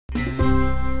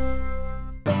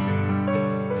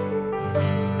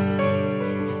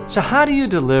So how do you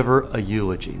deliver a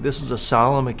eulogy? This is a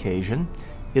solemn occasion.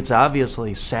 It's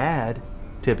obviously sad,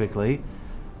 typically,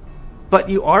 but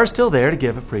you are still there to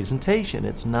give a presentation.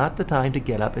 It's not the time to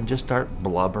get up and just start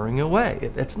blubbering away.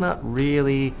 It's not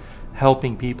really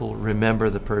helping people remember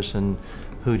the person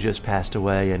who just passed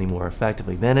away any more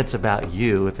effectively. Then it's about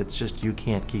you. If it's just you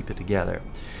can't keep it together.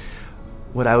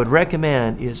 What I would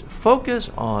recommend is focus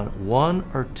on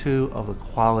one or two of the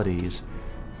qualities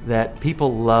that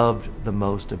people loved the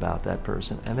most about that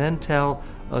person, and then tell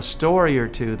a story or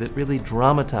two that really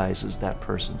dramatizes that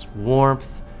person's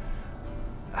warmth,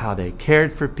 how they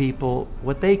cared for people,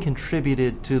 what they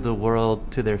contributed to the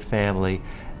world, to their family,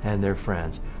 and their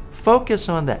friends. Focus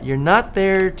on that. You're not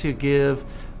there to give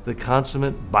the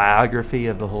consummate biography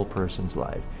of the whole person's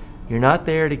life. You're not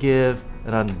there to give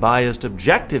an unbiased,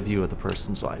 objective view of the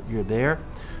person's life. You're there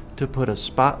to put a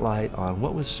spotlight on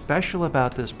what was special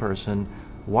about this person,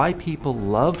 why people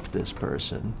loved this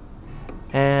person,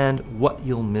 and what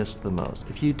you'll miss the most.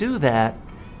 If you do that,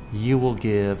 you will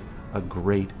give a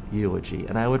great eulogy.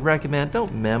 And I would recommend,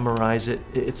 don't memorize it.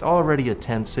 It's already a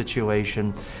tense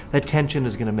situation. That tension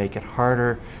is going to make it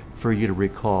harder for you to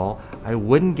recall. I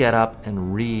wouldn't get up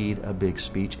and read a big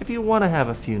speech. If you want to have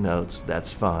a few notes,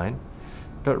 that's fine.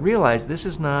 But realize this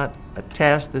is not a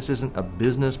test. This isn't a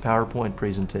business PowerPoint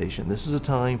presentation. This is a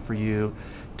time for you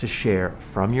to share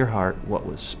from your heart what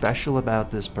was special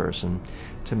about this person,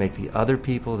 to make the other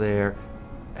people there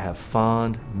have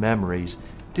fond memories.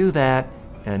 Do that,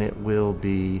 and it will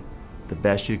be the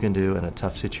best you can do in a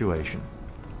tough situation.